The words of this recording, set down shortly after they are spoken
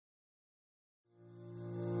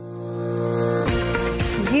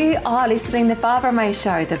are listening to the Barbara May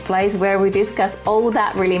Show, the place where we discuss all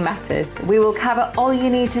that really matters. We will cover all you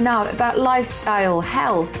need to know about lifestyle,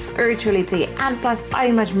 health, spirituality, and plus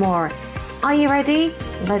so much more. Are you ready?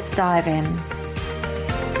 Let's dive in.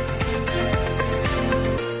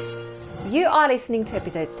 You are listening to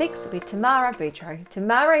episode 6 with Tamara Budrow.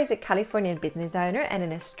 Tamara is a Californian business owner and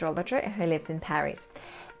an astrologer who lives in Paris.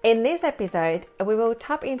 In this episode, we will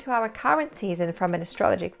tap into our current season from an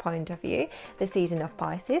astrologic point of view, the season of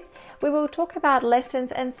Pisces. We will talk about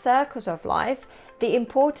lessons and circles of life, the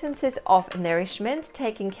importances of nourishment,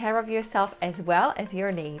 taking care of yourself as well as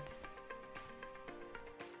your needs.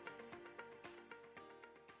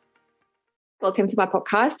 Welcome to my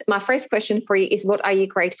podcast. My first question for you is, what are you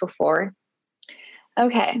grateful for?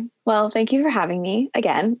 Okay. Well, thank you for having me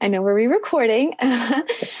again. I know we're re-recording.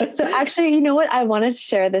 So actually, you know what? I wanted to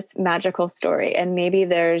share this magical story, and maybe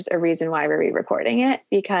there's a reason why we're re-recording it,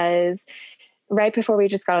 because right before we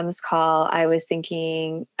just got on this call, I was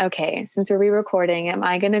thinking, okay, since we're re-recording, am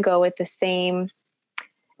I going to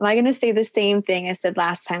say the same thing I said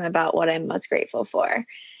last time about what I'm most grateful for?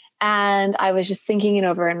 And I was just thinking it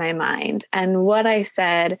over in my mind. And what I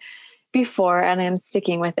said before, and I'm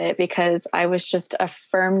sticking with it because I was just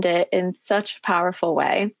affirmed it in such a powerful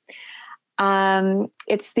way.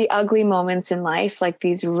 It's the ugly moments in life, like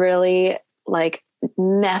these really like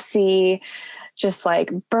messy, just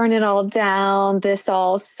like burn it all down. This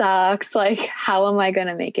all sucks. Like, how am I going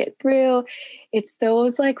to make it through? It's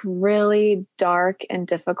those like really dark and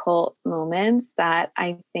difficult moments that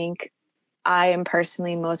I think I am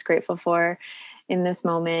personally most grateful for in this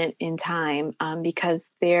moment in time, because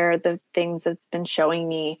they're the things that's been showing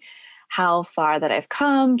me how far that I've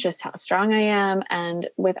come, just how strong I am. And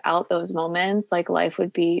without those moments, like life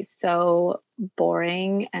would be so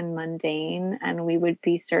boring and mundane, and we would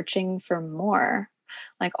be searching for more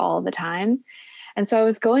like all the time. And so I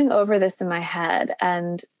was going over this in my head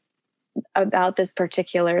and about this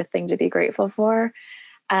particular thing to be grateful for,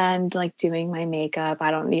 and like doing my makeup.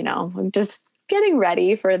 I'm just getting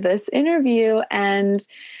ready for this interview, and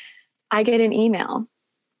I get an email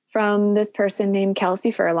from this person named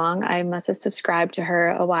Kelsey Furlong. I must have subscribed to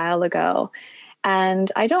her a while ago. And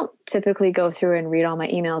I don't typically go through and read all my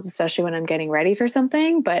emails, especially when I'm getting ready for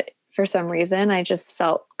something, but for some reason, I just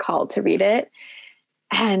felt called to read it.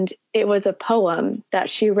 And it was a poem that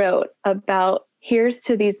she wrote about, here's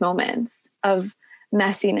to these moments of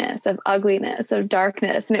messiness, of ugliness, of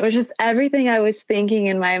darkness. And it was just everything I was thinking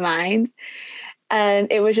in my mind.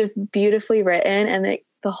 And it was just beautifully written. And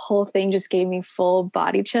the whole thing just gave me full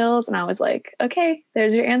body chills. And I was like, okay,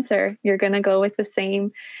 there's your answer. You're going to go with the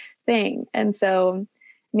same thing. And so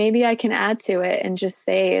maybe I can add to it and just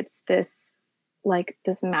say it's this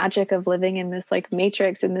magic of living in this like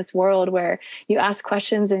matrix, in this world where you ask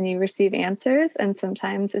questions and you receive answers. And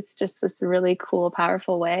sometimes it's just this really cool,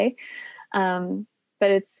 powerful way.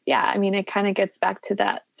 But it kind of gets back to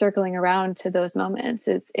that circling around to those moments.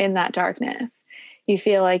 It's in that darkness. You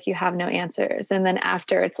feel like you have no answers. And then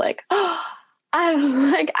after it's like, oh,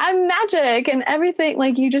 I'm magic and everything.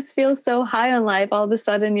 Like you just feel so high on life. All of a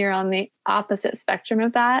sudden you're on the opposite spectrum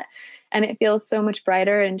of that. And it feels so much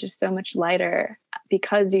brighter and just so much lighter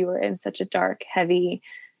because you were in such a dark, heavy,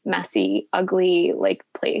 messy, ugly like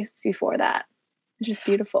place before that. It's just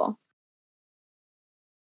beautiful.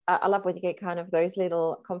 I love when you get kind of those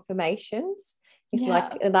little confirmations. It's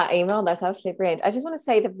like that email, that's absolutely brilliant. I just want to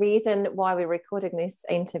say the reason why we're recording this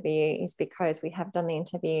interview is because we have done the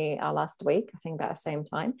interview last week, I think about the same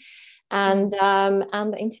time, and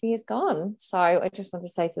the interview is gone. So I just want to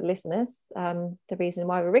say to the listeners, the reason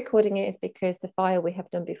why we're recording it is because the file we have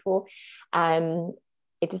done before,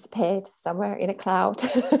 it disappeared somewhere in a cloud.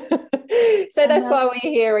 So that's why we're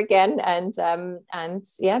here again, and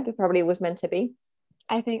it probably was meant to be.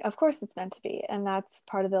 I think, of course, it's meant to be. And that's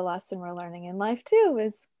part of the lesson we're learning in life, too,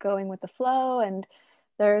 is going with the flow. And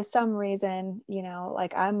there's some reason,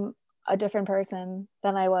 like I'm a different person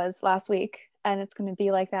than I was last week. And it's going to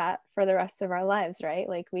be like that for the rest of our lives, right?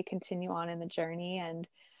 Like we continue on in the journey and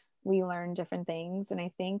we learn different things. And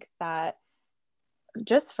I think that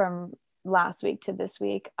just from last week to this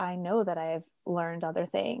week, I know that I've learned other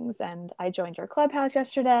things. And I joined your clubhouse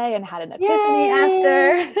yesterday and had an epiphany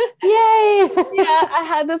after. Yay! Yeah, I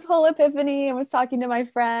had this whole epiphany and was talking to my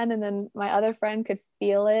friend, and then my other friend could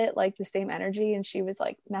feel it, like the same energy, and she was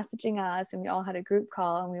like messaging us, and we all had a group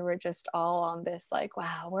call, and we were just all on this like,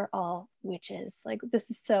 wow, we're all witches. Like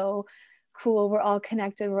this is so cool. We're all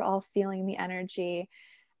connected. We're all feeling the energy.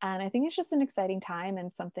 And I think it's just an exciting time,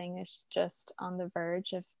 and something is just on the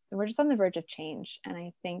verge of, we're just on the verge of change. And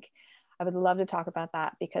I think I would love to talk about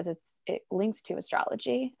that because it links to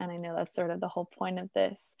astrology. And I know that's sort of the whole point of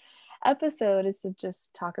this episode, is to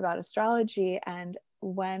just talk about astrology. And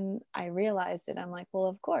when I realized it, I'm like, well,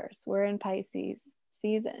 of course, we're in Pisces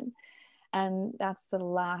season. And that's the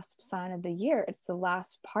last sign of the year. It's the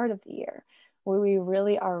last part of the year where we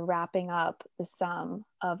really are wrapping up the sum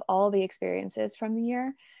of all the experiences from the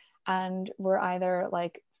year. And we're either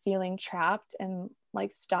like feeling trapped and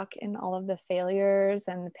like stuck in all of the failures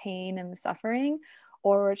and the pain and the suffering,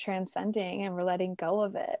 or we're transcending and we're letting go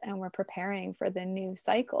of it and we're preparing for the new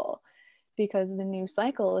cycle, because the new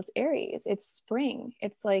cycle is Aries. It's spring.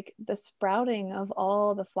 It's like the sprouting of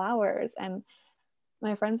all the flowers. And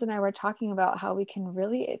my friends and I were talking about how we can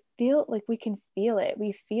really feel like we can feel it.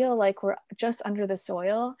 We feel like we're just under the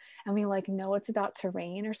soil and we like know it's about to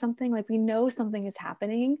rain or something. Like we know something is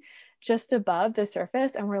happening just above the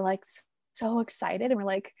surface and we're like so excited and we're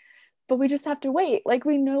like, but we just have to wait. Like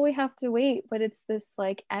we know we have to wait, but it's this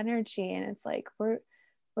like energy, and it's like we're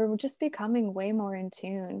just becoming way more in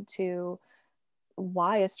tune to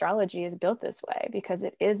why astrology is built this way, because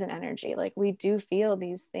it is an energy. Like we do feel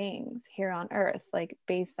these things here on earth, like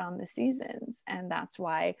based on the seasons. And that's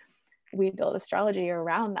why we build astrology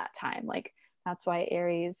around that time. Like that's why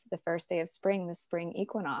Aries, the first day of spring, the spring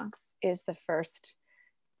equinox, is the first,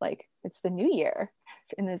 like it's the new year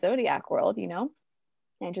in the zodiac world, you know?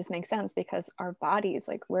 And it just makes sense because our bodies,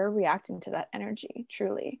 like we're reacting to that energy.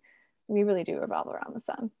 Truly, we really do revolve around the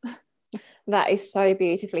sun. That is so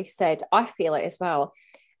beautifully said. I feel it as well.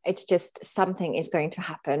 It's just something is going to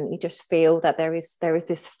happen. You just feel that there is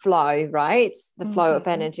this flow, right? The flow of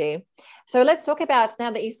energy. So let's talk about,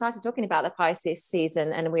 now that you started talking about the Pisces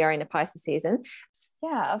season, and we are in a Pisces season.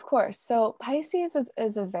 Yeah, of course. So Pisces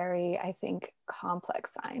is a very, I think,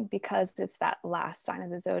 complex sign because it's that last sign of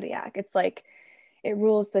the zodiac. It's like it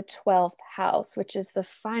rules the 12th house, which is the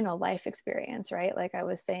final life experience, right? Like I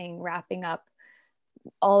was saying, wrapping up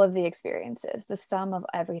all of the experiences, the sum of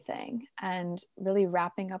everything, and really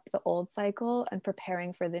wrapping up the old cycle and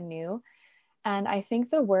preparing for the new. And I think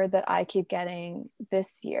the word that I keep getting this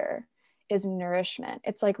year is nourishment.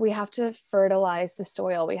 It's like we have to fertilize the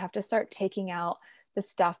soil. We have to start taking out the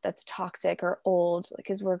stuff that's toxic or old,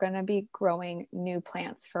 because we're going to be growing new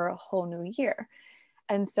plants for a whole new year.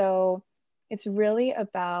 And so it's really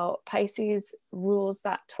about, Pisces rules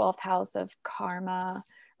that 12th house of karma,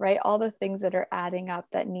 right? All the things that are adding up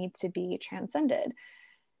that need to be transcended.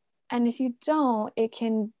 And if you don't, it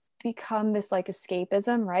can become this like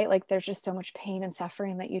escapism, right? Like there's just so much pain and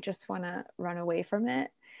suffering that you just want to run away from it.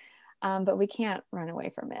 But we can't run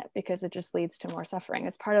away from it because it just leads to more suffering.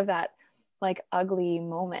 It's part of that like ugly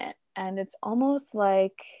moment. And it's almost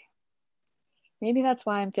like, maybe that's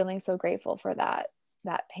why I'm feeling so grateful for that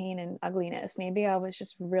pain and ugliness. Maybe I was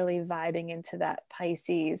just really vibing into that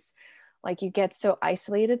Pisces. Like you get so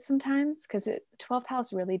isolated sometimes because 12th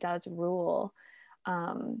house really does rule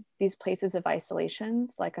these places of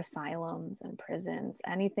isolations, like asylums and prisons,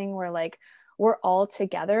 anything where like we're all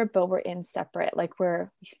together, but we're in separate, like we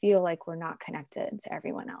feel like we're not connected to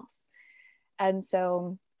everyone else. And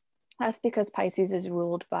so that's because Pisces is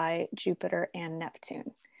ruled by Jupiter and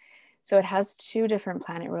Neptune. So it has two different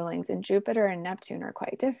planet rulings, and Jupiter and Neptune are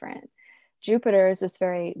quite different. Jupiter is this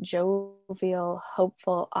very jovial,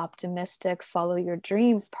 hopeful, optimistic, follow your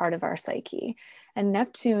dreams part of our psyche. And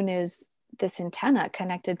Neptune is this antenna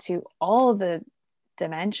connected to all the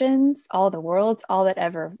dimensions, all the worlds, all that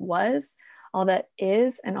ever was, all that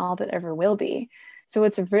is, and all that ever will be. So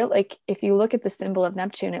it's real, like if you look at the symbol of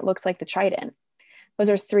Neptune, it looks like the trident. Those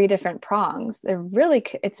are three different prongs.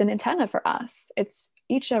 It's an antenna for us. It's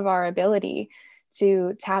each of our ability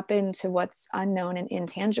to tap into what's unknown and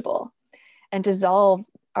intangible, and dissolve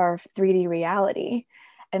our 3D reality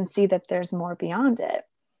and see that there's more beyond it.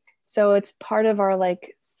 So it's part of our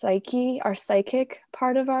like psyche, our psychic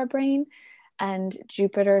part of our brain, and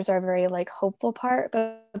Jupiter's our very like hopeful part.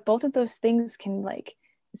 But both of those things can like,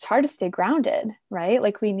 it's hard to stay grounded, right?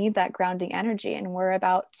 Like we need that grounding energy, and we're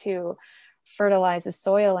about to fertilize the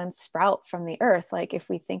soil and sprout from the earth. Like if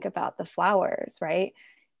we think about the flowers, right?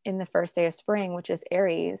 In the first day of spring, which is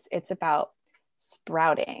Aries, it's about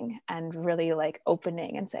sprouting and really like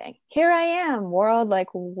opening and saying, here I am, world, like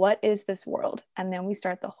what is this world? And then we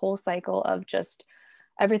start the whole cycle of just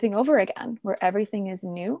everything over again, where everything is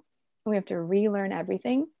new and we have to relearn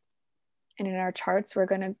everything. And in our charts, we're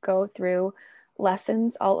going to go through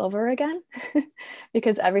lessons all over again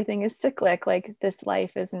because everything is cyclic. Like this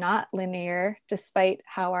life is not linear, despite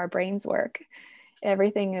how our brains work.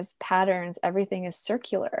 Everything is patterns, everything is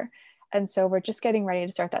circular. And so we're just getting ready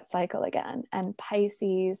to start that cycle again. And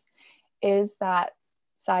Pisces is that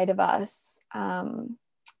side of us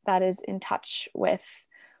that is in touch with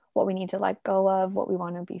what we need to let go of, what we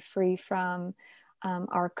want to be free from,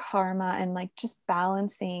 our karma, and like just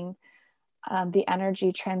balancing the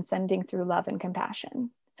energy transcending through love and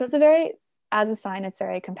compassion. So it's as a sign, it's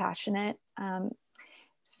very compassionate.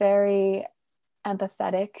 It's very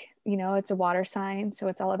empathetic, it's a water sign. So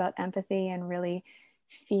it's all about empathy and really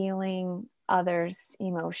feeling others'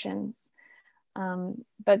 emotions.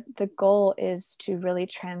 But the goal is to really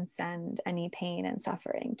transcend any pain and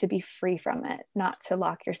suffering, to be free from it, not to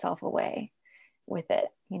lock yourself away with it,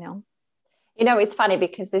 It's funny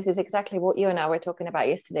because this is exactly what you and I were talking about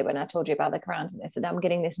yesterday when I told you about the ground. And I said, I'm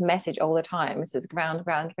getting this message all the time. It says ground,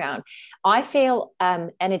 ground, ground. I feel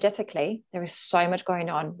energetically, there is so much going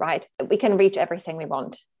on, right? We can reach everything we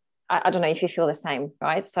want. I don't know if you feel the same,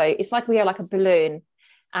 right? So it's like we are like a balloon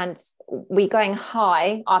and we're going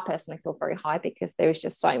high. I personally feel very high because there is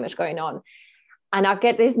just so much going on. And I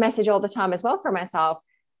get this message all the time as well for myself,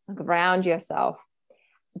 ground yourself.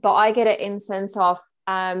 But I get it in sense of,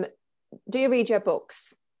 do you read your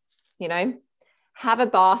books? Have a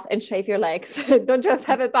bath and shave your legs. Don't just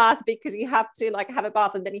have a bath because you have to like have a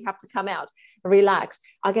bath and then you have to come out, relax.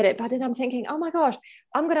 I get it. But then I'm thinking, oh my gosh,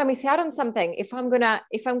 I'm going to miss out on something. If I'm going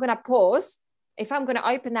to pause, if I'm going to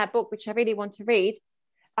open that book, which I really want to read,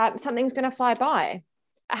 something's going to fly by.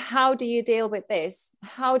 How do you deal with this?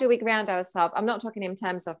 How do we ground ourselves? I'm not talking in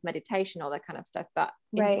terms of meditation, all that kind of stuff, but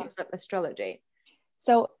in terms of astrology.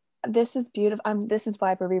 So this is beautiful. This is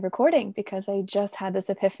why we're re-recording, because I just had this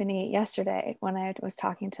epiphany yesterday when I was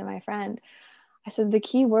talking to my friend. I said, the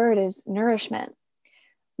key word is nourishment.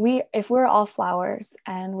 If we're all flowers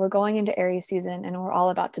and we're going into Aries season and we're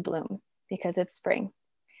all about to bloom because it's spring,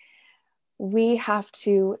 we have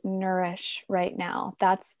to nourish right now.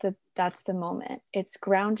 That's the moment. It's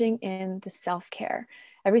grounding in the self-care,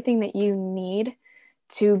 everything that you need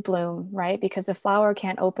to bloom, right? Because a flower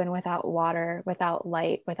can't open without water, without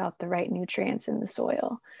light, without the right nutrients in the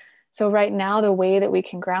soil. So right now, the way that we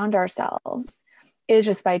can ground ourselves is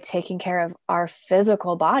just by taking care of our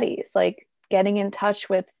physical bodies, like getting in touch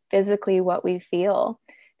with physically what we feel,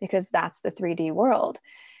 because that's the 3D world,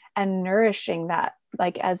 and nourishing that,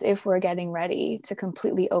 like as if we're getting ready to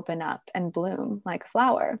completely open up and bloom like a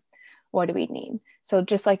flower. What do we need? So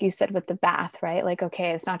just like you said with the bath, right? Like,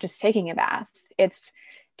 okay, it's not just taking a bath, it's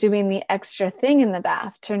doing the extra thing in the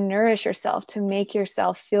bath to nourish yourself, to make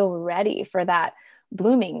yourself feel ready for that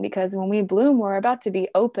blooming. Because when we bloom, we're about to be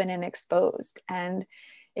open and exposed. And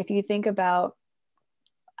if you think about,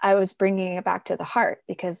 I was bringing it back to the heart,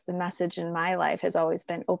 because the message in my life has always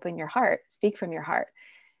been open your heart, speak from your heart.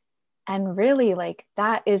 And really, like,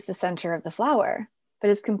 that is the center of the flower, but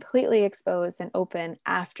it's completely exposed and open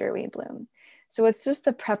after we bloom. So it's just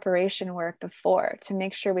the preparation work before to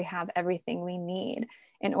make sure we have everything we need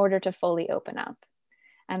in order to fully open up.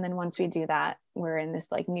 And then once we do that, we're in this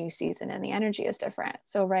like new season and the energy is different.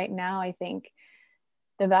 So right now, I think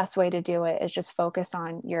the best way to do it is just focus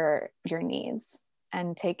on your needs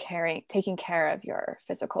and taking care of your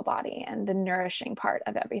physical body and the nourishing part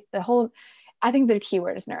of I think the key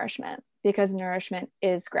word is nourishment, because nourishment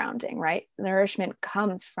is grounding, right? Nourishment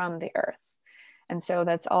comes from the earth. And so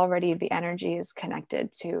that's already, the energy is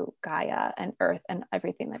connected to Gaia and earth and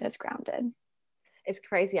everything that is grounded. It's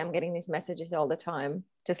crazy. I'm getting these messages all the time.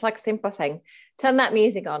 Just like simple thing. Turn that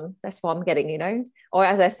music on. That's what I'm getting, Or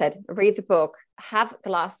as I said, read the book, have a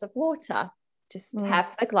glass of water. Just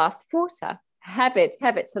have a glass of water. Have it.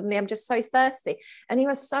 Suddenly I'm just so thirsty. And you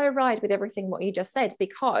are so right with everything what you just said,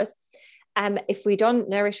 because if we don't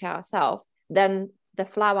nourish ourselves, then the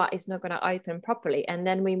flower is not going to open properly, and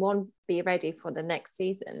then we won't be ready for the next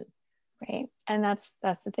season. Right. And that's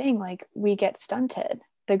the thing, like we get stunted,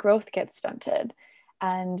 the growth gets stunted.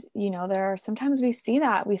 And, there are sometimes we see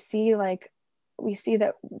that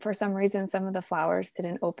for some reason, some of the flowers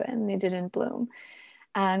didn't open, they didn't bloom.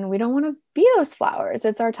 And we don't want to be those flowers.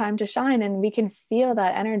 It's our time to shine. And we can feel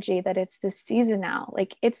that energy, that it's the season now.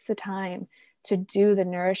 Like it's the time to do the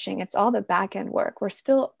nourishing. It's all the back end work. We're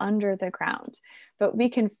still under the ground, but we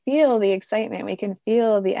can feel the excitement. We can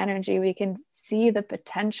feel the energy. We can see the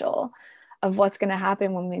potential of what's going to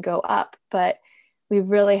happen when we go up, but we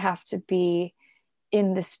really have to be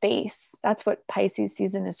in the space. That's what Pisces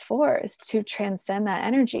season is for, is to transcend that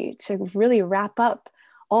energy, to really wrap up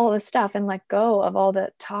all the stuff and let go of all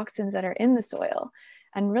the toxins that are in the soil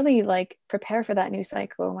and really like prepare for that new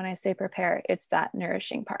cycle. And when I say prepare, it's that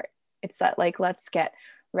nourishing part. It's that like, let's get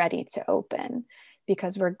ready to open,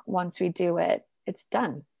 because once we do it, it's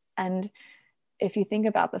done. And if you think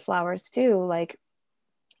about the flowers too, like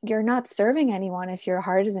you're not serving anyone if your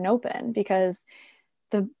heart isn't open, because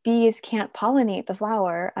the bees can't pollinate the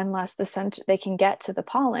flower unless the center, they can get to the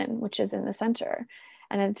pollen, which is in the center.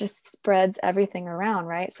 And it just spreads everything around,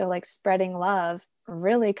 right? So like spreading love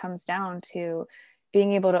really comes down to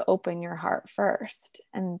being able to open your heart first.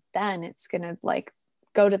 And then it's going to like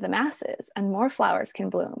go to the masses and more flowers can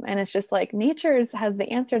bloom. And it's just like nature has the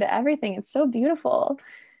answer to everything. It's so beautiful.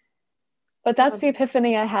 But that's the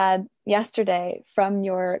epiphany I had yesterday from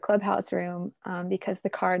your clubhouse room, because the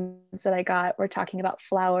cards that I got were talking about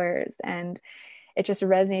flowers, and it just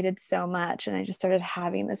resonated so much. And I just started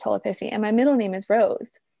having this whole epiphany. And my middle name is Rose.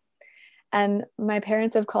 And my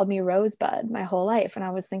parents have called me Rosebud my whole life. And I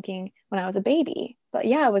was thinking when I was a baby, but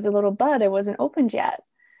yeah, I was a little bud. It wasn't opened yet.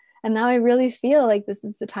 And now I really feel like this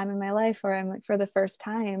is the time in my life where I'm like, for the first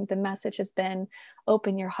time, the message has been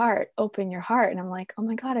open your heart, open your heart. And I'm like, oh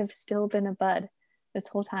my God, I've still been a bud this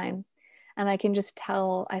whole time. And I can just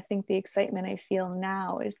tell, I think the excitement I feel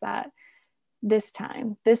now is that this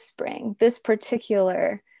time, this spring, this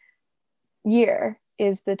particular year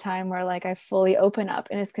is the time where like I fully open up,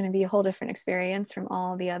 and it's going to be a whole different experience from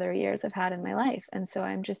all the other years I've had in my life. And so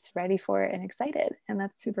I'm just ready for it and excited. And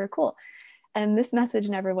that's super cool. And this message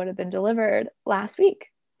never would have been delivered last week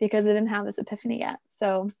because I didn't have this epiphany yet.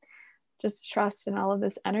 So just trust in all of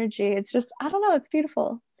this energy. It's just, I don't know, it's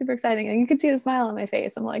beautiful, super exciting. And you can see the smile on my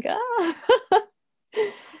face. I'm like, ah.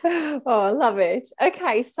 Oh, I love it.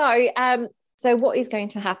 Okay. So what is going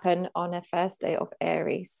to happen on a first day of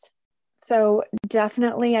Aries? So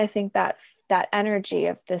definitely, I think that energy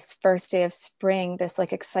of this first day of spring, this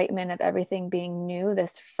like excitement of everything being new,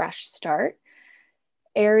 this fresh start.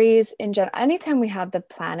 Aries in general, anytime we have the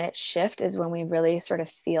planet shift is when we really sort of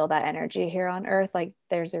feel that energy here on Earth. Like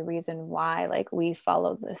there's a reason why like we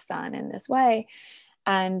follow the sun in this way.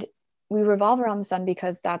 And we revolve around the sun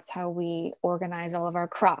because that's how we organize all of our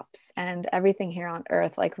crops, and everything here on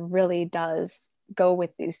Earth like really does go with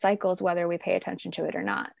these cycles, whether we pay attention to it or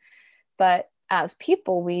not. But as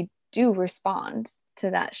people, we do respond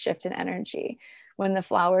to that shift in energy. When the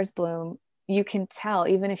flowers bloom, you can tell,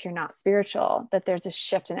 even if you're not spiritual, that there's a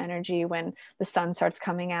shift in energy when the sun starts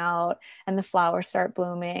coming out and the flowers start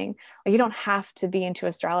blooming. You don't have to be into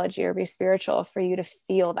astrology or be spiritual for you to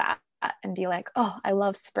feel that and be like, oh, I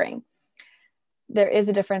love spring. There is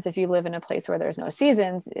a difference if you live in a place where there's no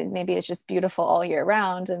seasons. Maybe it's just beautiful all year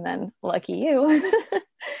round, and then lucky you.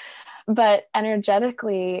 But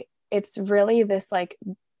energetically, it's really this like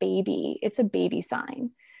baby, it's a baby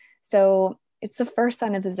sign. So it's the first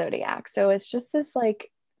sign of the zodiac. So it's just this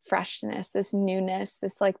like freshness, this newness,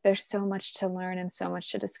 this like there's so much to learn and so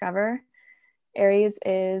much to discover. Aries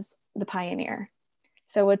is the pioneer.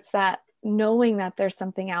 So it's that knowing that there's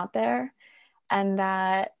something out there, and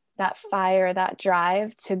that fire, that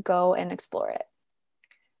drive to go and explore it.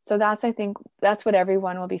 So I think that's what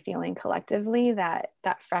everyone will be feeling collectively, that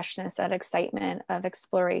freshness, that excitement of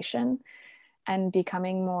exploration and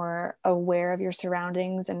becoming more aware of your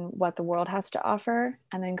surroundings and what the world has to offer,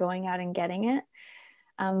 and then going out and getting it.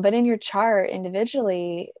 But in your chart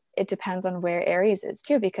individually, it depends on where Aries is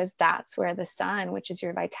too, because that's where the sun, which is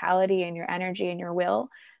your vitality and your energy and your will,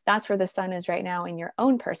 that's where the sun is right now in your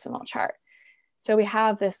own personal chart. So we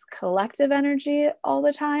have this collective energy all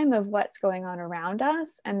the time of what's going on around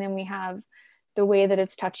us. And then we have the way that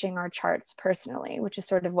it's touching our charts personally, which is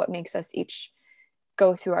sort of what makes us each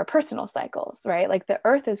go through our personal cycles, right? Like the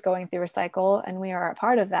earth is going through a cycle and we are a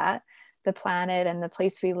part of that. The planet and the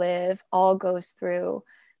place we live all goes through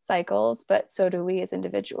cycles, but so do we as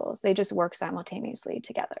individuals. They just work simultaneously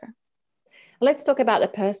together. Let's talk about the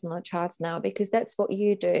personal charts now, because that's what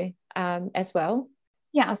you do as well.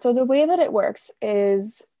 Yeah. So the way that it works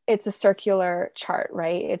is it's a circular chart,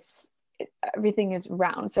 right? Everything is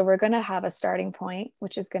round. So we're going to have a starting point,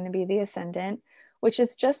 which is going to be the ascendant, which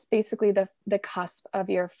is just basically the cusp of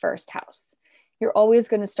your first house. You're always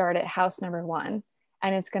going to start at house number 1,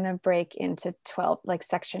 and it's going to break into 12, like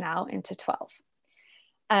section out into 12.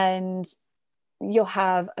 And you'll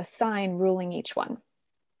have a sign ruling each one.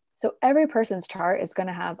 So every person's chart is going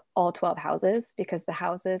to have all 12 houses, because the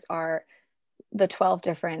houses are the 12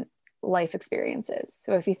 different life experiences.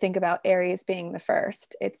 So if you think about Aries being the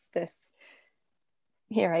first, it's this,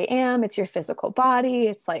 here I am, it's your physical body.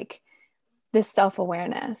 It's like this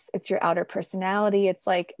self-awareness. It's your outer personality. It's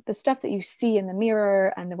like the stuff that you see in the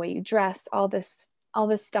mirror and the way you dress, all this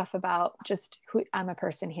stuff about just who I'm a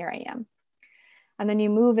person, here I am. And then you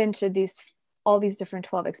move into all these different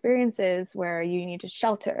 12 experiences where you need to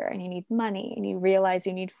shelter and you need money and you realize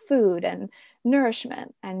you need food and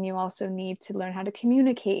nourishment. And you also need to learn how to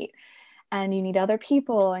communicate, and you need other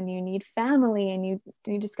people, and you need family, and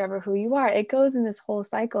you discover who you are. It goes in this whole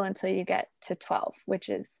cycle until you get to 12, which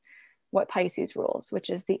is what Pisces rules, which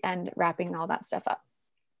is the end, wrapping all that stuff up.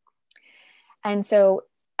 And so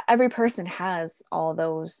every person has all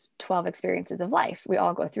those 12 experiences of life. We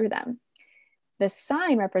all go through them. The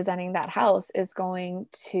sign representing that house is going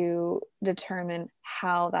to determine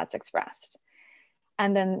how that's expressed.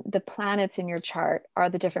 And then the planets in your chart are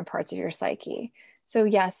the different parts of your psyche. So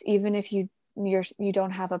yes, even if you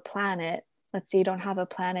don't have a planet, let's say you don't have a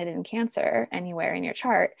planet in Cancer anywhere in your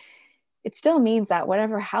chart, it still means that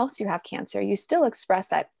whatever house you have Cancer, you still express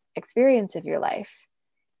that experience of your life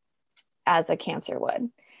as a Cancer would.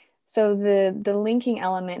 So the linking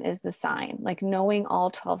element is the sign, like knowing all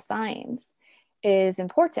 12 signs is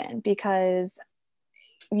important, because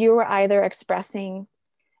you are either expressing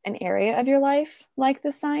an area of your life like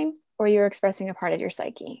this sign, or you're expressing a part of your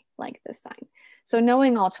psyche like this sign. So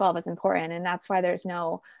knowing all 12 is important. And that's why there's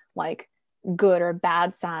no like good or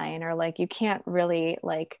bad sign, or like you can't really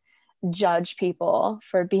like judge people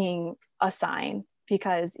for being a sign,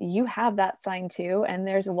 because you have that sign too. And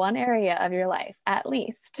there's one area of your life, at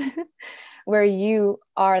least, where you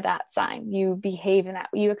are that sign. You behave in that,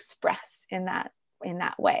 you express in that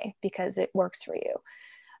way, because it works for you.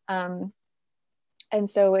 And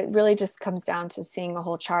so it really just comes down to seeing a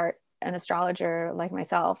whole chart. An astrologer like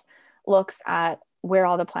myself looks at where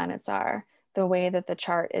all the planets are, the way that the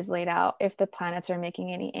chart is laid out, if the planets are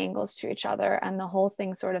making any angles to each other, and the whole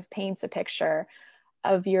thing sort of paints a picture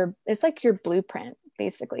of it's like your blueprint,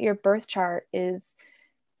 basically. Your birth chart is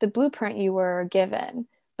the blueprint you were given,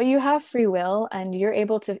 but you have free will, and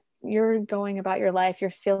you're going about your life, you're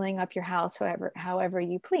filling up your house however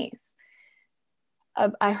you please.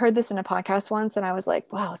 I heard this in a podcast once, and I was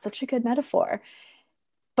like, wow, such a good metaphor.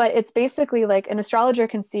 But it's basically like an astrologer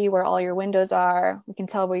can see where all your windows are. We can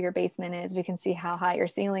tell where your basement is. We can see how high your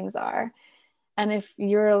ceilings are. And if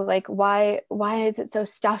you're like, why is it so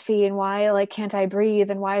stuffy, and why like can't I breathe,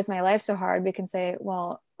 and why is my life so hard? We can say,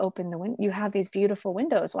 well, open the window. You have these beautiful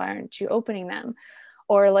windows. Why aren't you opening them?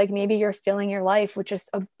 Or like maybe you're filling your life with just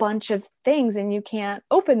a bunch of things, and you can't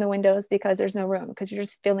open the windows because there's no room, because you're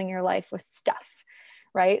just filling your life with stuff,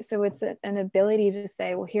 right? So it's an ability to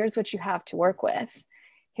say, well, here's what you have to work with.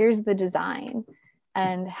 Here's the design.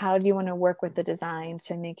 And how do you want to work with the design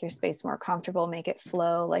to make your space more comfortable, make it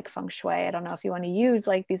flow like feng shui? I don't know if you want to use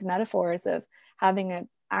like these metaphors of having an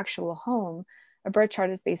actual home. A birth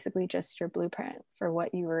chart is basically just your blueprint for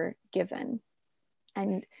what you were given.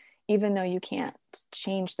 And even though you can't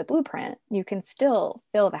change the blueprint, you can still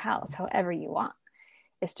fill the house however you want.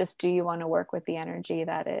 It's just, do you want to work with the energy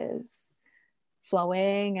that is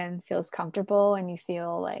flowing and feels comfortable, and you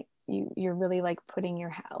feel like you're really like putting your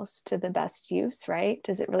house to the best use, right?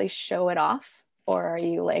 Does it really show it off, or are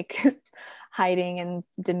you like hiding and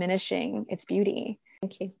diminishing its beauty?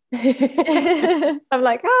 Thank you. I'm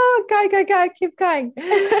like, oh, go, keep going.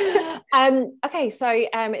 Okay, so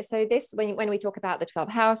this, when we talk about the 12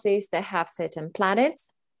 houses, they have certain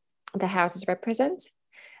planets the houses represent. So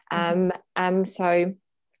I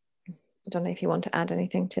don't know if you want to add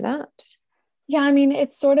anything to that. Yeah, I mean,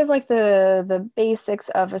 it's sort of like the basics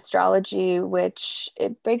of astrology, which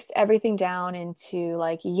it breaks everything down into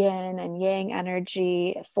like yin and yang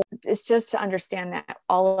energy. It's just to understand that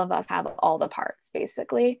all of us have all the parts,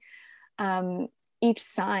 basically. Each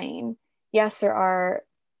sign, yes, there are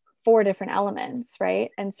 4 different elements,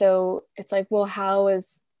 right? And so it's like, well, how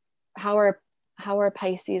are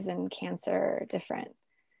Pisces and Cancer different?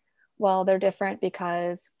 Well, they're different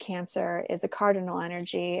because Cancer is a cardinal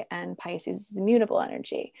energy and Pisces is a mutable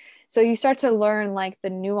energy. So you start to learn like the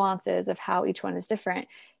nuances of how each one is different.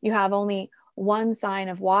 You have only one sign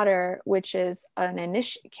of water, which is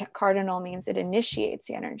cardinal, means it initiates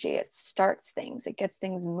the energy. It starts things, it gets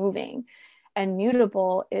things moving. And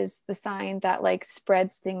mutable is the sign that like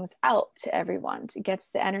spreads things out to everyone. It gets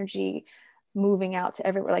the energy moving out to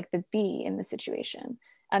everywhere, like the bee in the situation.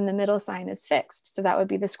 And the middle sign is fixed. So that would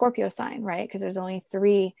be the Scorpio sign, right? Because there's only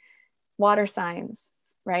 3 water signs,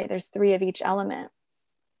 right? There's 3 of each element.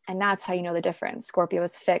 And that's how you know the difference. Scorpio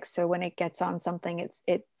is fixed. So when it gets on something,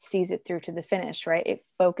 it sees it through to the finish, right? It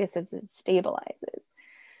focuses, it stabilizes.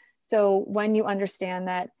 So when you understand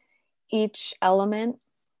that each element,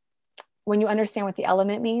 when you understand what the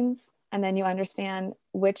element means, and then you understand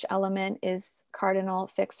which element is cardinal,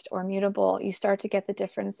 fixed, or mutable, you start to get the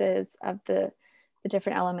differences of the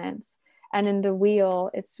different elements. And in the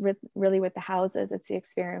wheel, it's really with the houses, it's the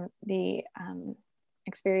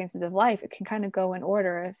experiences of life. It can kind of go in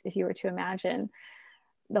order if you were to imagine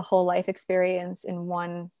the whole life experience in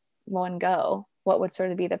one go. What would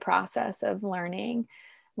sort of be the process of learning,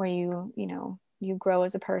 where you grow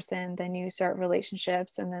as a person, then you start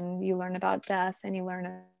relationships, and then you learn about death, and you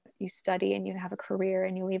learn you study and you have a career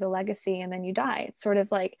and you leave a legacy and then you die. It's sort of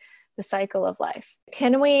like the cycle of life.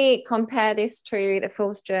 Can we compare this to the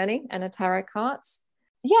Fool's Journey and the tarot cards?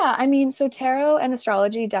 Yeah, I mean, so tarot and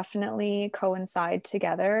astrology definitely coincide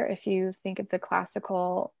together. If you think of the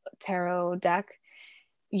classical tarot deck,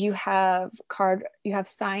 you have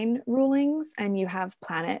sign rulings and you have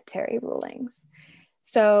planetary rulings.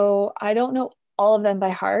 So I don't know all of them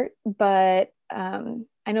by heart, but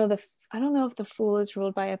I know I don't know if the Fool is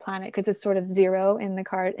ruled by a planet because it's sort of 0 in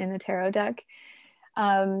the tarot deck.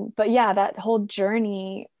 But yeah, that whole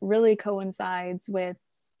journey really coincides with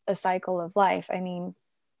a cycle of life. I mean,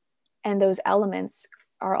 and those elements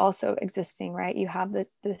are also existing, right? You have the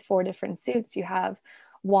 4 different suits. You have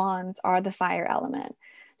wands are the fire element.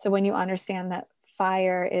 So when you understand that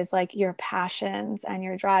fire is like your passions and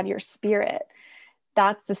your drive, your spirit,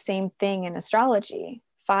 that's the same thing in astrology.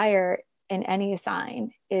 Fire in any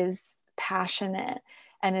sign is passionate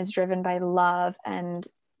and is driven by love and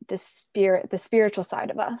the spiritual side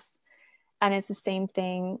of us. And it's the same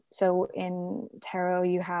thing. So in tarot,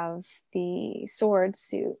 you have the sword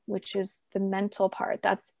suit, which is the mental part.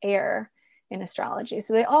 That's air in astrology.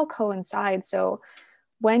 So they all coincide. So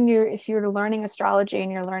if you're learning astrology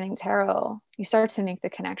and you're learning tarot, you start to make the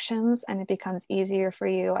connections and it becomes easier for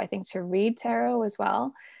you, I think, to read tarot as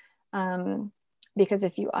well. Because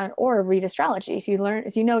or read astrology, if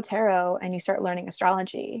you know tarot and you start learning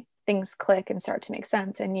astrology, things click and start to make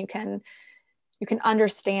sense. And you can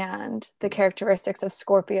understand the characteristics of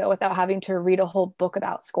Scorpio without having to read a whole book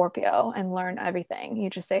about Scorpio and learn everything.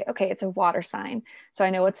 You just say, okay, it's a water sign. So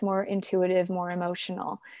I know it's more intuitive, more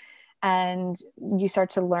emotional. And you start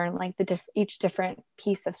to learn like each different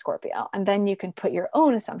piece of Scorpio. And then you can put your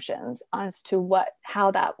own assumptions as to how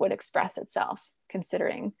that would express itself,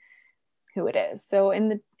 considering who it is. So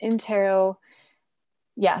in tarot,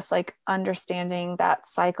 yes, like understanding that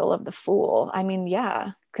cycle of the Fool. I mean,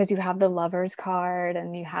 yeah, because you have the Lover's card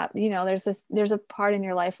and you have, there's a part in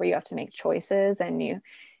your life where you have to make choices and you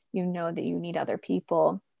know that you need other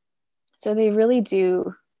people. So they really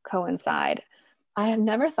do coincide. I have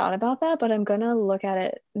never thought about that, but I'm going to look at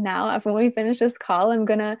it now. After we finish this call, I'm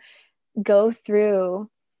going to go through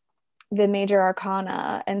the major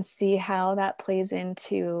arcana and see how that plays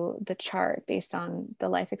into the chart based on the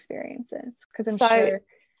life experiences. Because I'm sure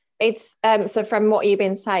it's so from what you've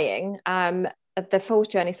been saying, the Fool's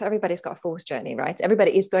Journey. So everybody's got a Fool's Journey, right?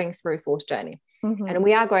 Everybody is going through Fool's Journey, and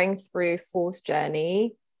we are going through Fool's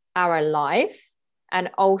Journey, our life,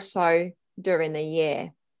 and also during the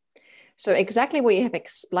year. So exactly what you have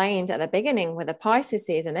explained at the beginning with the Pisces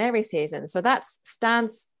season, Aries season. So that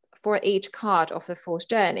stands for each card of the Fool's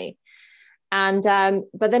Journey. And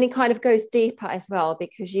but then it kind of goes deeper as well,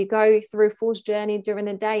 because you go through Fool's Journey during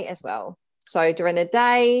the day as well. So during the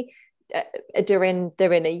day, during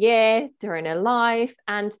a year, during a life,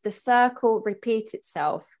 and the circle repeats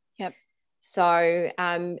itself. Yep. So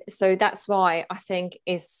so that's why I think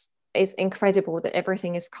it's incredible that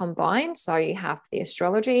everything is combined. So you have the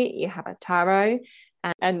astrology, you have a tarot,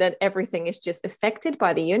 and then everything is just affected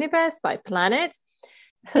by the universe, by planets.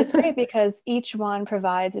 It's great because each one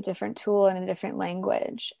provides a different tool and a different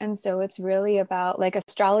language. And so it's really about, like,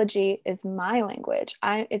 astrology is my language.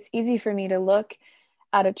 It's easy for me to look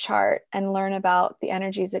at a chart and learn about the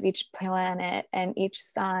energies of each planet and each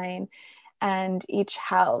sign and each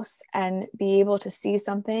house and be able to see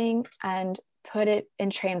something and put it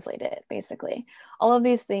and translate it, basically. All of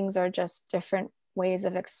these things are just different ways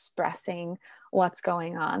of expressing what's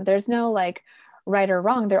going on. There's no like right or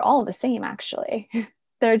wrong. They're all the same, actually.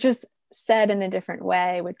 They're just said in a different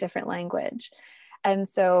way with different language. And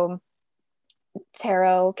so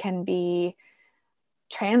tarot can be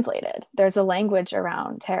translated. There's a language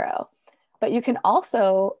around tarot, but you can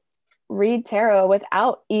also read tarot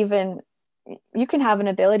without even, you can have an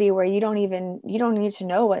ability where you don't need to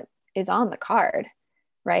know what is on the card,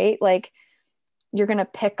 right? Like, you're going to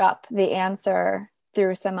pick up the answer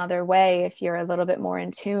through some other way if you're a little bit more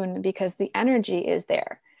in tune, because the energy is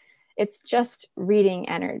there. It's just reading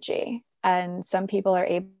energy. And some people are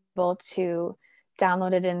able to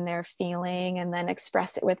download it in their feeling and then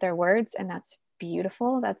express it with their words. And that's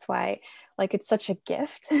beautiful. That's why, like, it's such a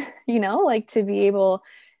gift, like, to be able,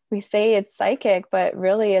 we say it's psychic, but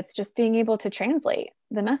really it's just being able to translate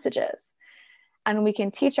the messages. And we can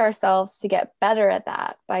teach ourselves to get better at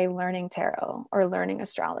that by learning tarot or learning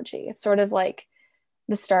astrology. It's sort of like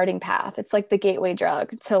the starting path. It's like the gateway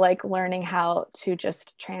drug to like learning how to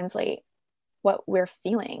just translate what we're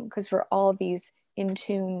feeling, because we're all these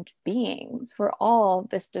in-tuned beings. We're all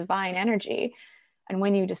this divine energy. And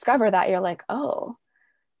when you discover that, you're like, oh,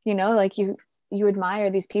 like you admire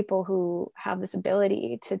these people who have this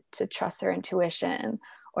ability to trust their intuition,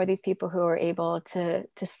 or these people who are able to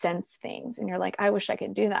sense things. And you're like, I wish I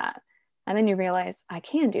could do that. And then you realize I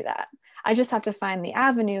can do that. I just have to find the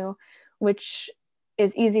avenue, which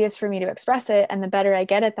is easiest for me to express it. And the better I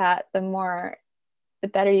get at that, the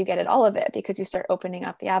better you get at all of it, because you start opening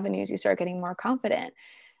up the avenues, you start getting more confident,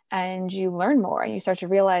 and you learn more, and you start to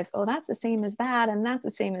realize, oh, that's the same as that. And that's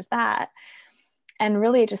the same as that. And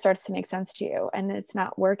really it just starts to make sense to you, and it's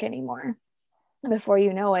not work anymore. And before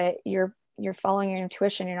you know it, you're following your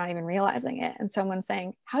intuition. You're not even realizing it. And someone's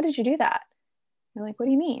saying, how did you do that? You're like, what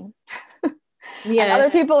do you mean? Yeah. And other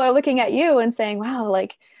people are looking at you and saying, wow,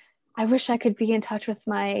 like, I wish I could be in touch with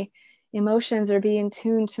my emotions or be in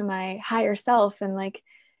tune to my higher self. And like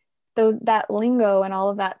that lingo and all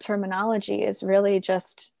of that terminology is really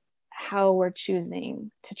just how we're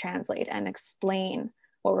choosing to translate and explain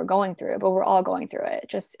what we're going through, but we're all going through it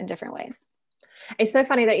just in different ways. It's so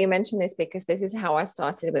funny that you mentioned this, because this is how I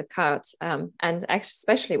started with cards, and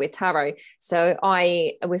especially with tarot. So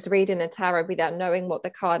I was reading a tarot without knowing what the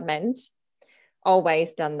card meant.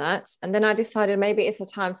 Always done that. And then I decided maybe it's a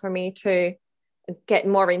time for me to get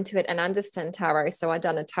more into it and understand tarot. So I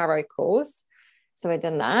done a tarot course. So I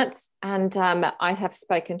done that, and I have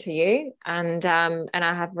spoken to you, and I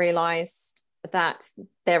have realized that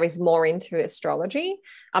there is more into astrology.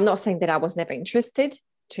 I'm not saying that I was never interested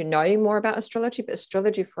to know more about astrology, but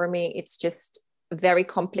astrology for me, it's just very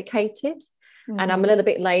complicated. Mm-hmm. And I'm a little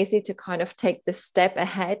bit lazy to kind of take the step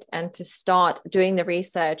ahead and to start doing the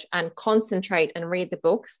research and concentrate and read the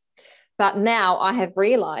books. But now I have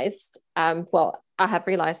realized, I have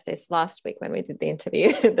realized this last week when we did the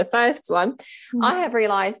interview, the first one, mm-hmm. I have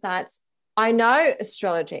realized that I know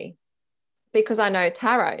astrology because I know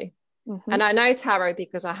tarot. Mm-hmm. And I know tarot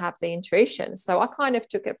because I have the intuition. So I kind of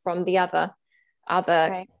took it from the other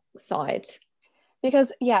right. side.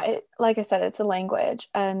 Because like I said, it's a language.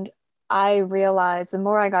 And I realized the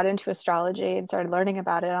more I got into astrology and started learning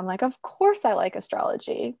about it, I'm like, of course I like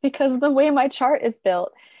astrology, because the way my chart is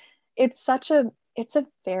built, it's a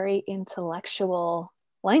very intellectual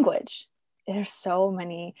language. There's so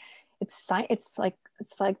many, it's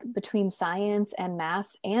like between science and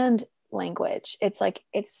math and language. It's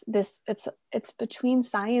between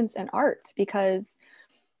science and art, because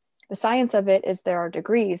the science of it is there are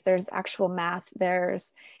degrees, there's actual math,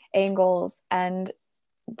 there's angles, and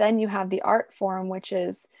then you have the art form, which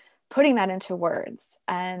is putting that into words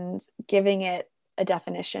and giving it a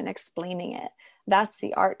definition, explaining it. That's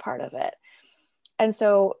the art part of it. And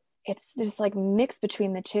so it's just like mixed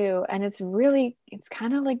between the two. And it's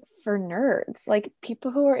kind of like for nerds, like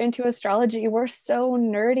people who are into astrology, we're so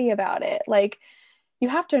nerdy about it. Like you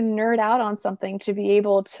have to nerd out on something to be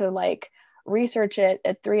able to like research it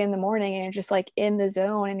at 3 a.m. and you're just like in the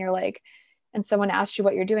zone, and you're like, and someone asks you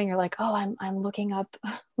what you're doing, you're like, oh, I'm looking up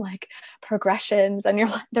like progressions, and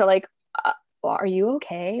they're like, well, are you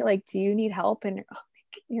okay? Like, do you need help? And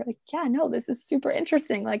you're like, yeah, no, this is super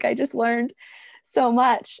interesting. Like, I just learned so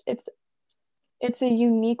much. It's a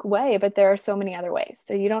unique way, but there are so many other ways.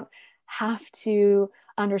 So you don't have to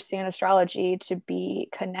understand astrology to be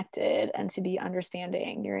connected and to be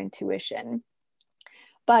understanding your intuition.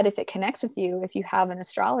 But if it connects with you, if you have an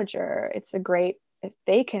astrologer, it's a great, if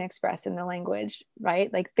they can express in the language,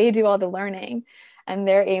 right? Like they do all the learning and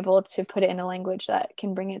they're able to put it in a language that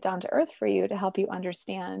can bring it down to earth for you to help you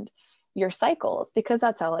understand your cycles, because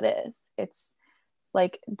that's all it is. It's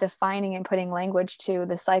like defining and putting language to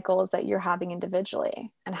the cycles that you're having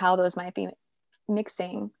individually and how those might be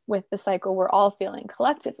mixing with the cycle we're all feeling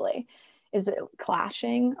collectively. Is it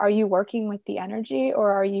clashing? Are you working with the energy,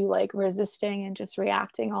 or are you like resisting and just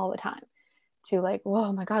reacting all the time to like,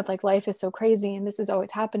 whoa, my God, like life is so crazy and this is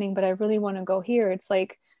always happening, but I really want to go here. It's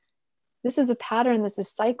like, this is a pattern. This is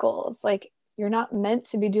cycles. Like you're not meant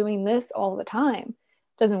to be doing this all the time.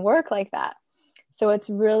 It doesn't work like that. So it's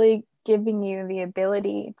really giving you the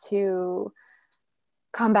ability to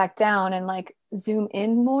come back down and like zoom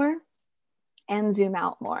in more and zoom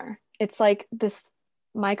out more. It's like this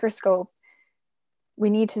microscope. We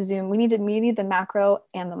need to zoom. We need the macro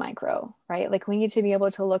and the micro, right? Like we need to be able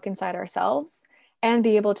to look inside ourselves and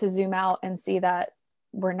be able to zoom out and see that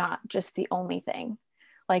we're not just the only thing.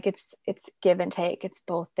 Like it's give and take. It's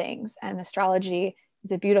both things. And astrology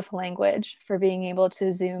is a beautiful language for being able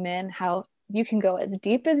to zoom in, how you can go as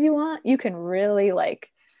deep as you want. You can really like,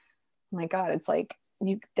 oh my God, it's like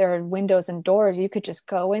there are windows and doors. You could just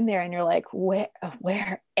go in there and you're like,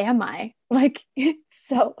 where am I? Like,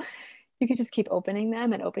 so you could just keep opening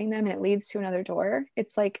them and it leads to another door.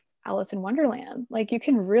 It's like Alice in Wonderland. Like you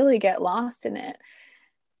can really get lost in it.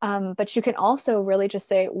 But you can also really just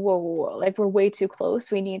say, whoa, whoa, whoa, like we're way too close.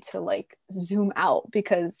 We need to like zoom out,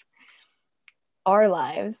 because our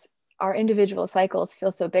lives, our individual cycles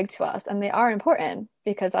feel so big to us, and they are important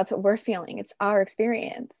because that's what we're feeling. It's our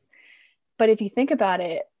experience. But if you think about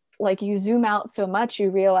it, like you zoom out so much, you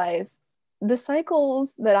realize the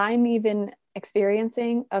cycles that I'm even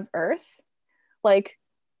experiencing of Earth, like,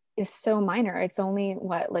 is so minor. It's only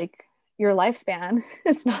what, like your lifespan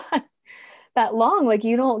is not that long. Like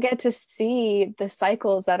you don't get to see the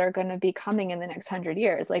cycles that are going to be coming in the next 100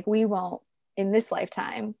 years. Like we won't in this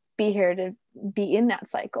lifetime be here to be in that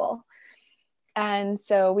cycle. And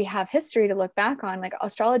so we have history to look back on. Like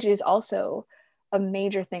astrology is also a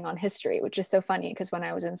major thing on history, which is so funny because when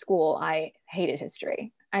I was in school, I hated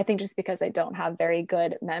history. I think just because I don't have very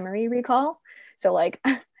good memory recall. So like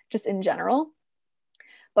just in general.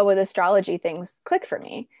 But with astrology, things click for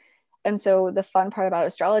me. And so the fun part about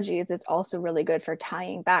astrology is it's also really good for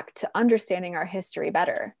tying back to understanding our history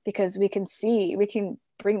better, because we can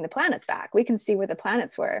bring the planets back. We can see where the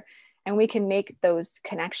planets were, and we can make those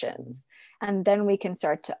connections. And then we can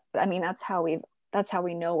start to, I mean, that's how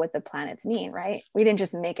we know what the planets mean, right? We didn't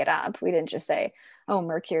just make it up. We didn't just say, oh,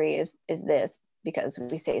 Mercury is this because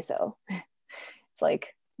we say so. It's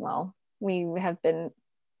like, well, we have been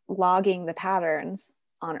logging the patterns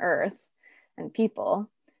on Earth and people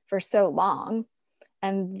for so long,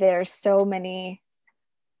 and there's so many,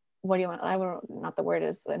 what do you want, not the word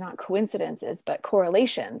is not coincidences, but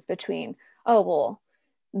correlations between, oh, well,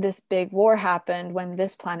 this big war happened when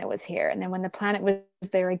this planet was here, and then when the planet was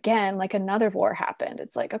there again, like another war happened.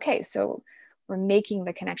 It's like, okay, so we're making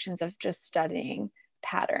the connections of just studying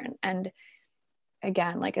pattern. And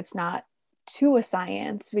again, like it's not to a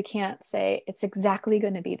science. We can't say it's exactly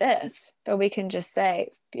going to be this, but we can just say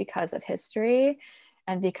because of history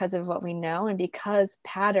and because of what we know, and because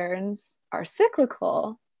patterns are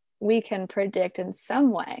cyclical, we can predict in some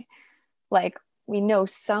way, like we know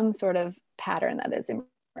some sort of pattern that is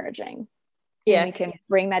emerging. Yeah. And we can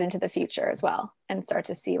bring that into the future as well and start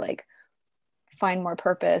to see, like, find more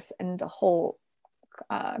purpose in the whole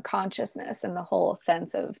consciousness and the whole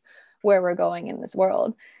sense of where we're going in this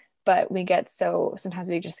world. But sometimes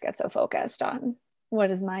we just get so focused on what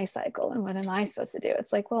is my cycle and what am I supposed to do?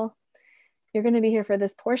 It's like, well, you're going to be here for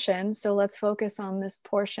this portion, so let's focus on this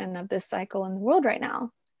portion of this cycle in the world right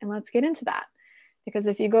now, and let's get into that. Because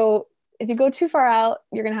if you go too far out,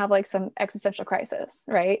 you're going to have like some existential crisis,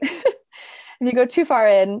 right? If you go too far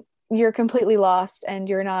in, you're completely lost and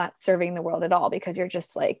you're not serving the world at all, because you're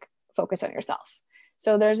just like focused on yourself.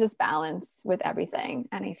 So there's this balance with everything,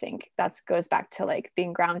 and I think that goes back to like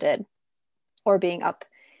being grounded or being up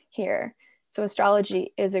here. So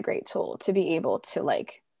astrology is a great tool to be able to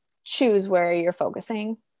like choose where you're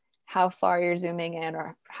focusing, how far you're zooming in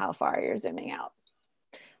or how far you're zooming out.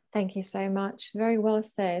 Thank you so much. Very well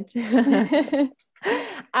said. Can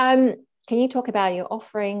you talk about your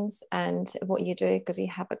offerings and what you do? Because you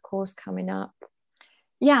have a course coming up.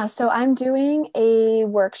 Yeah, so I'm doing a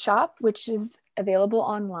workshop, which is available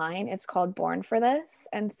online. It's called Born for This.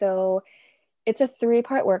 And so it's a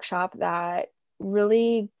 3-part workshop that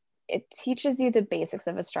really, it teaches you the basics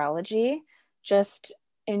of astrology, just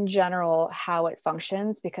in general, how it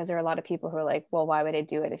functions, because there are a lot of people who are like, well, why would I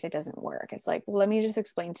do it if it doesn't work? It's like, well, let me just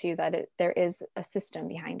explain to you that there is a system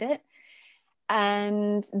behind it.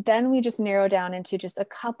 And then we just narrow down into just a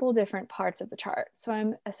couple different parts of the chart. So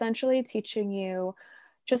I'm essentially teaching you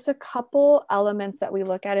just a couple elements that we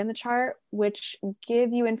look at in the chart, which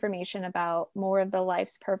give you information about more of the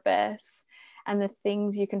life's purpose and the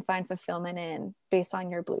things you can find fulfillment in based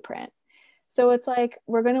on your blueprint. So it's like,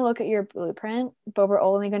 we're going to look at your blueprint, but we're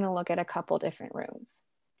only going to look at a couple different rooms.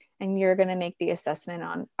 And you're going to make the assessment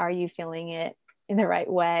on, are you feeling it in the right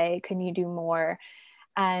way? Can you do more?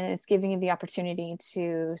 And it's giving you the opportunity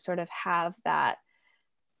to sort of have that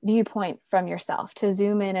viewpoint from yourself, to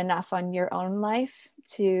zoom in enough on your own life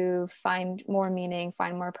to find more meaning,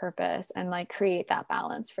 find more purpose, and like create that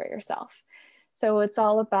balance for yourself. So it's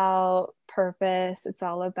all about purpose. It's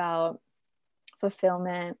all about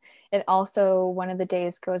fulfillment. It also, one of the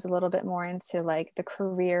days goes a little bit more into like the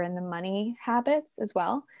career and the money habits as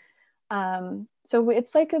well. So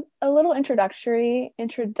it's like a little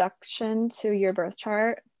introduction to your birth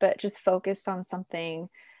chart, but just focused on something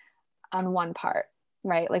on one part,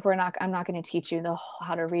 right? Like I'm not going to teach you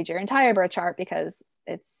how to read your entire birth chart because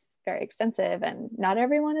it's very extensive and not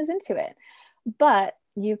everyone is into it, but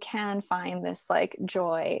you can find this like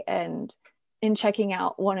joy and in checking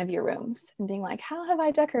out one of your rooms and being like, how have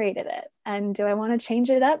I decorated it? And do I want to change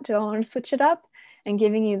it up? Do I want to switch it up? And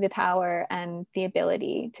giving you the power and the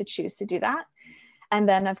ability to choose to do that. And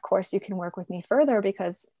then of course you can work with me further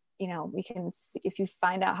because, we can see if you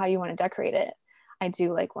find out how you want to decorate it. I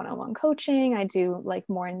do like one-on-one coaching. I do like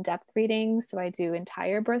more in-depth readings. So I do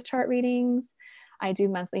entire birth chart readings. I do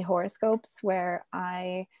monthly horoscopes where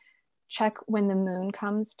I check when the moon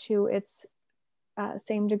comes to its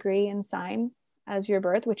same degree and sign as your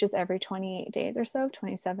birth, which is every 28 days or so,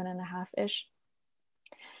 27 and a half-ish.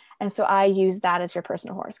 And so I use that as your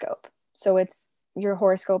personal horoscope. So it's your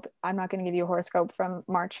horoscope. I'm not going to give you a horoscope from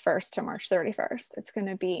March 1st to March 31st. It's going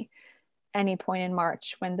to be any point in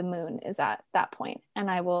March when the moon is at that point.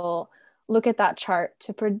 And I will look at that chart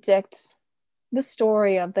to predict the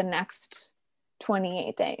story of the next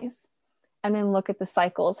 28 days. And then look at the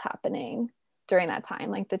cycles happening during that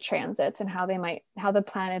time, like the transits and how the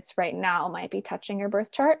planets right now might be touching your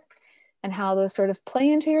birth chart and how those sort of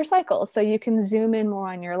play into your cycles. So you can zoom in more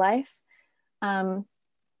on your life.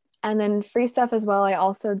 And then free stuff as well. I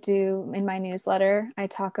also do in my newsletter, I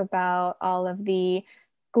talk about all of the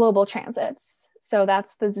global transits. So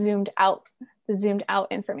that's the zoomed out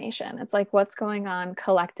information. It's like what's going on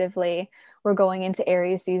collectively. We're going into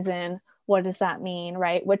Aries season. What does that mean,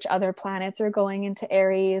 right? Which other planets are going into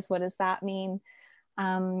Aries? What does that mean?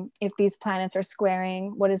 If these planets are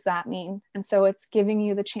squaring, what does that mean? And so it's giving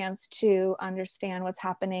you the chance to understand what's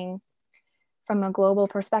happening from a global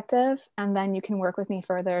perspective, and then you can work with me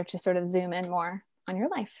further to sort of zoom in more on your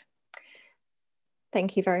life.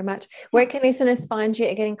 Thank you very much. Where can listeners find you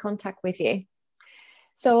and get in contact with you?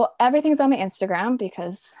 So everything's on my Instagram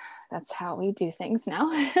because that's how we do things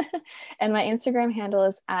now. And my Instagram handle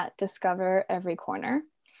is @discovereverycorner.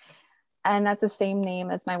 And that's the same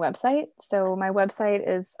name as my website. So my website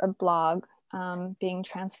is a blog being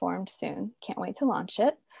transformed soon. Can't wait to launch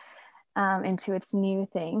it into its new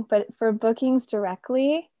thing. But for bookings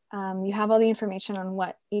directly, you have all the information on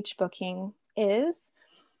what each booking is.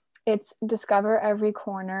 It's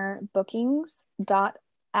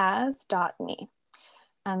discovereverycornerbookings.as.me.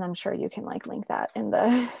 And I'm sure you can link that in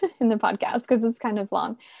the in the podcast because it's kind of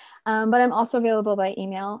long. But I'm also available by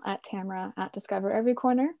email at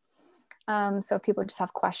Tamara@discovereverycorner. So if people just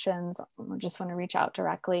have questions or just want to reach out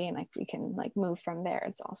directly and we can move from there,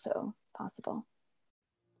 it's also possible.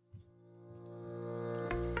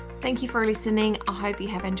 Thank you for listening. I hope you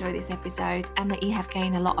have enjoyed this episode and that you have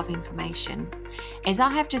gained a lot of information. As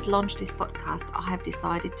I have just launched this podcast, I have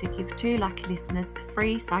decided to give 2 lucky listeners a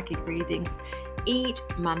free psychic reading each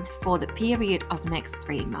month for the period of next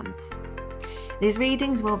 3 months. These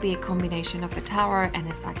readings will be a combination of a tarot and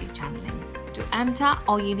a psychic channeling. To enter,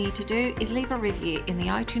 all you need to do is leave a review in the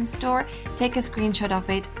iTunes store, take a screenshot of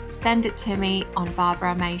it, send it to me on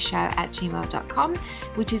barbaramayShow@gmail.com,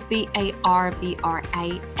 which is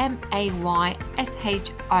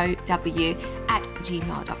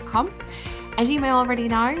BarbaraMayshow@gmail.com. As you may already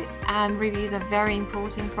know, reviews are very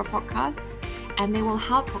important for podcasts, and they will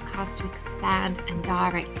help podcasts to expand and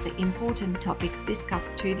direct the important topics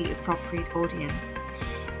discussed to the appropriate audience.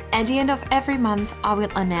 At the end of every month, I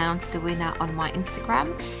will announce the winner on my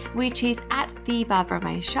Instagram, which is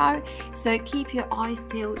 @TheBarbaraMayShow. So keep your eyes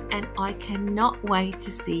peeled, and I cannot wait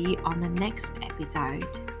to see you on the next episode.